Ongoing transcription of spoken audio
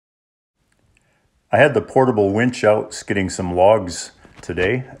I had the portable winch out skidding some logs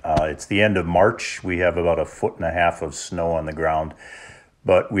today. It's the end of March. We have about 1.5 feet of snow on the ground,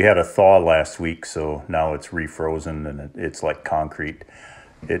 but we had a thaw last week, so now it's refrozen and it's like concrete.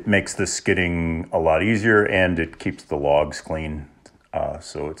 It makes the skidding a lot easier and it keeps the logs clean,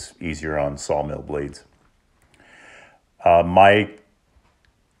 so it's easier on sawmill blades. My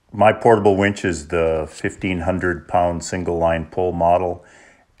portable winch is the 1,500-pound single line pull model,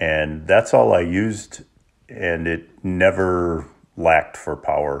 and that's all I used, and it never lacked for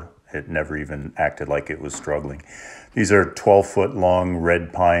power. It never even acted like it was struggling. These are 12-foot long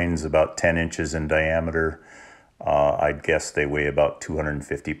red pines, about 10 inches in diameter. I'd guess they weigh about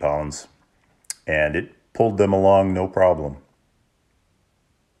 250 pounds, and it pulled them along no problem.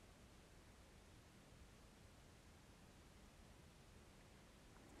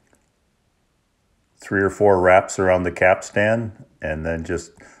 Three or four wraps around the capstan, and then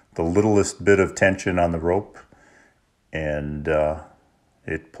just the littlest bit of tension on the rope, and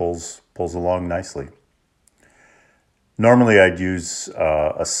it pulls along nicely. Normally I'd use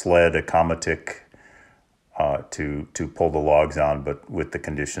a sled, a Comatic, to pull the logs on, but with the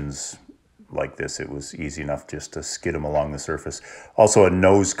conditions like this, it was easy enough just to skid them along the surface. Also, a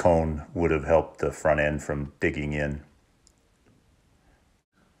nose cone would have helped the front end from digging in.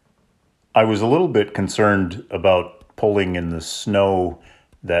 I was a little bit concerned about pulling in the snow,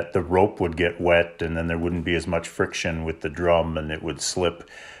 that the rope would get wet and then there wouldn't be as much friction with the drum and it would slip.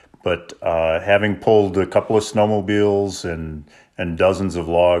 But having pulled a couple of snowmobiles and dozens of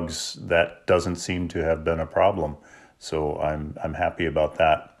logs, that doesn't seem to have been a problem. So I'm happy about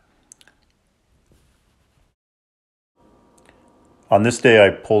that. On this day, I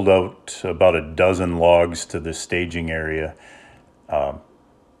pulled out about a dozen logs to the staging area.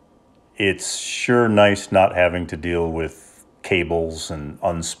 It's sure nice not having to deal with cables and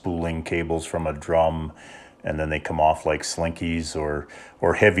unspooling cables from a drum, and then they come off like slinkies, or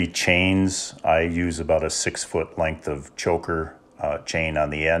heavy chains. I use about a 6-foot length of choker chain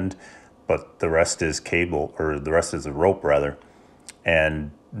on the end, but the rest is cable, or the rest is a rope rather.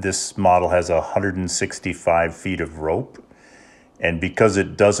 And this model has 165 feet of rope, and because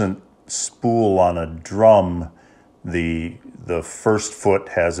it doesn't spool on a drum, the first foot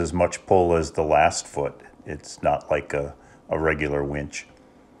has as much pull as the last foot. It's not like a regular winch.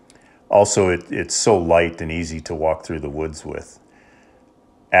 Also, it's so light and easy to walk through the woods with.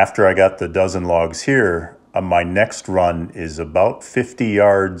 After I got the dozen logs here, my next run is about 50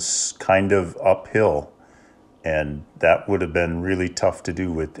 yards kind of uphill, and that would have been really tough to do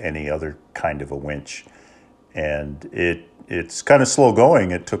with any other kind of a winch. And it's kind of slow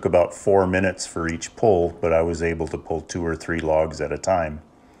going. It took about 4 minutes for each pull, but I was able to pull 2 or 3 logs at a time,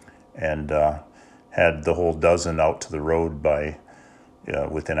 and had the whole dozen out to the road by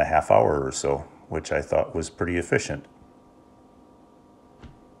within a half hour or so, which I thought was pretty efficient.